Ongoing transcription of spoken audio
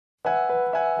It's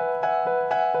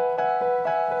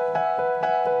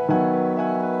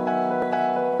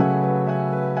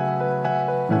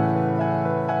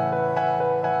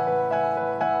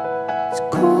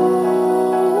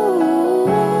cold,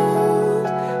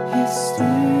 it's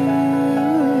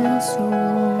still so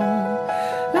warm,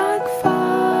 like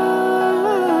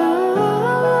fire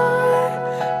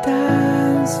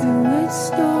dancing with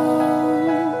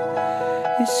storm.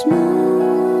 It's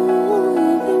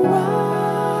moving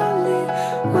wildly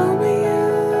while you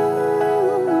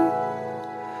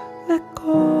let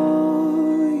go.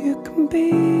 You can be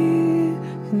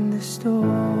in the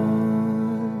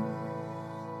storm.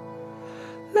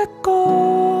 Let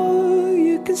go,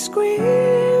 you can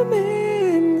scream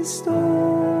in the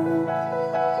storm.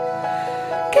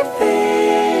 Give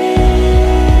in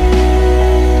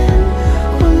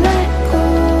or let go.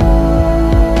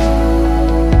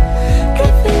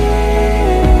 Give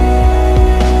in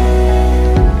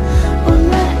or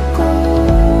let go.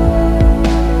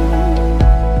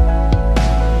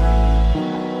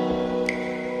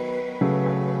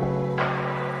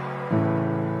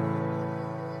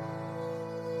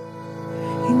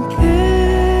 In chaos,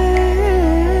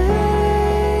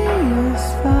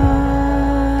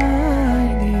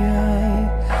 find the eye.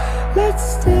 Let's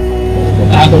stay.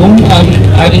 Agung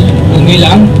Aris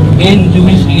Gumilang bin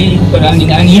Zumisri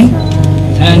Perangin-Angin.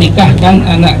 Saya nikahkan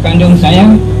anak kandung saya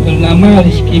bernama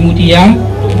Rizky Mutia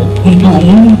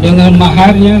untukmu dengan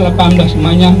maharnya 18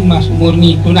 manyang emas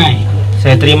murni tunai.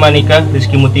 Saya terima nikah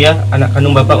Rizky Mutia, anak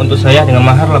kandung bapak untuk saya dengan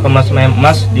mahar 18 manyang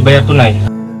emas dibayar tunai.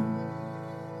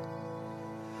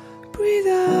 Breathe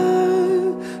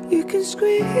out, you can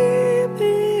scream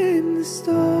in the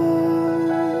storm.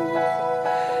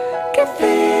 Give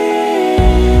in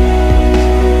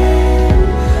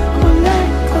or let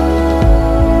go.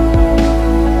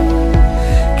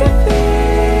 Give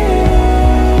in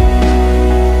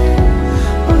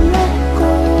or let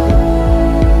go.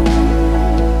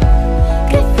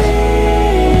 Give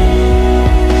in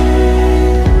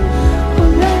or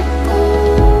let go.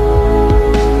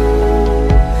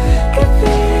 Give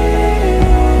in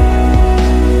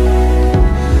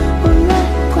or let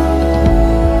go.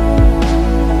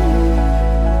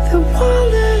 The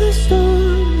wilder the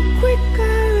storm, the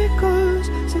quicker it goes.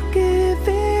 So give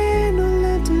in or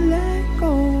learn to let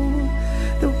go.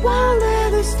 The wilder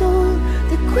the storm,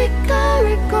 the quicker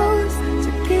it goes.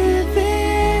 So give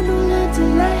in or learn to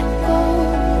let go.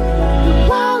 The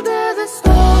wilder the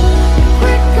storm, the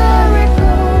quicker it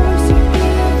goes. So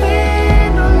give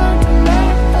in or learn to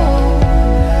let go.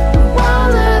 The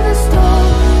wilder the storm,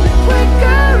 the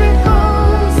quicker it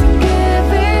goes. So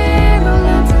give in or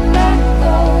learn to let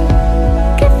go.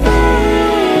 Give in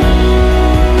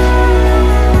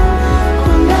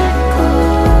or let go.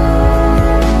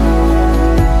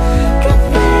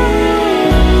 Give in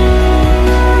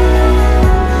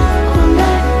or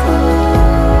let go.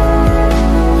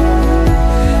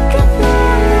 Give in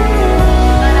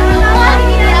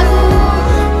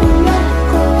or let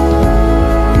go.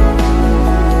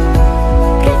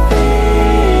 Give in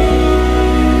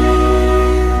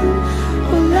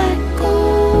or let go.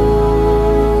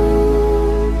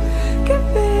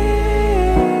 Give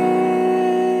in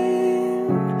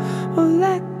or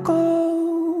let go.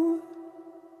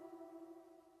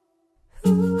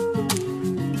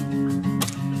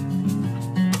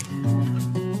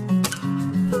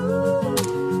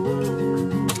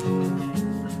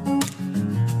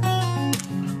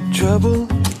 Trouble,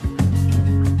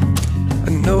 I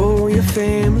know your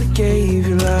family gave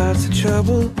you lots of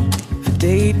trouble for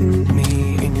dating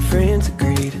me, and your friends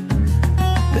agreed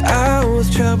that I was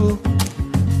trouble.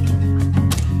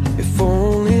 If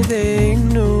only they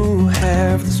knew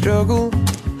half the struggle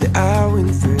that I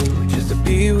went through just to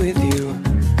be with you.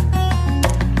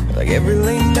 Like every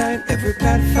late night, every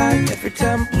bad fight, every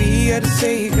time we had to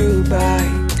say goodbye.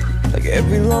 Like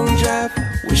every long drive,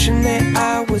 wishing that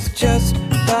I was just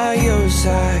by your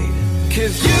side.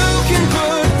 'Cause you can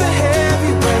put the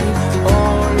heavy weight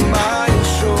on my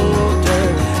shoulder.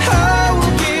 I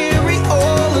will carry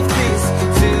all of this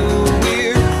till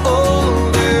we're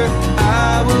older.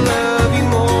 I will love you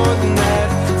more than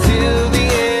that till the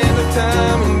end of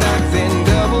time, and back then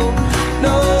double.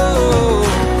 No,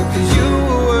 'cause you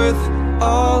were worth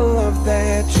all of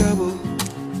that trouble.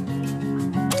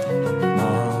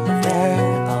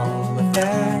 All of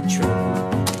that trouble.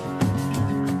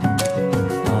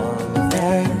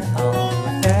 All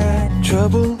of that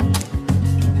trouble.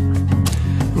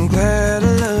 I'm glad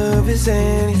our love is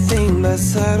anything but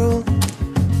subtle.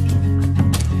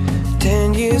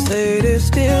 10 years later,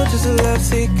 still just a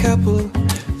lovesick couple.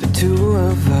 The two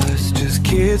of us, just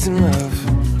kids in love.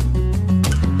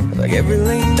 Like every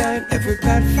late night, every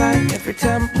bad fight, every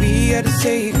time we had to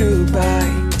say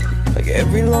goodbye. Like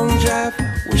every long drive,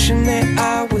 wishing that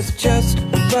I was just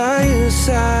by your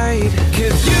side.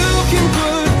 'Cause you can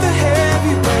put the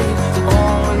heavy weight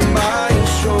on my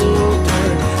shoulder.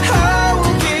 I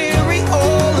will carry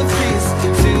all of this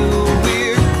till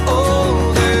we're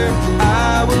older.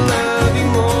 I will love you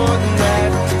more than that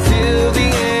till the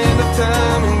end of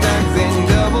time, and back then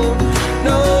double.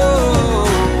 No,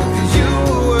 'cause you're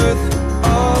worth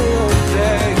all of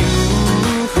that.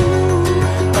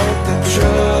 All the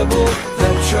trouble,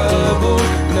 that trouble.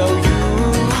 No, you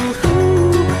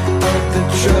all the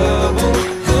trouble,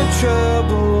 the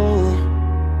trouble.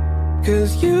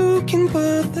 'Cause you can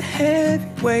put the heavy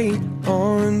weight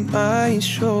on my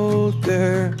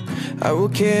shoulder. I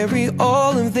will carry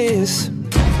all of this.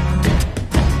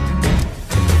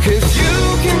 'Cause you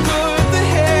can put the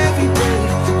heavy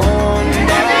weight on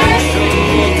my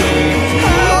shoulder.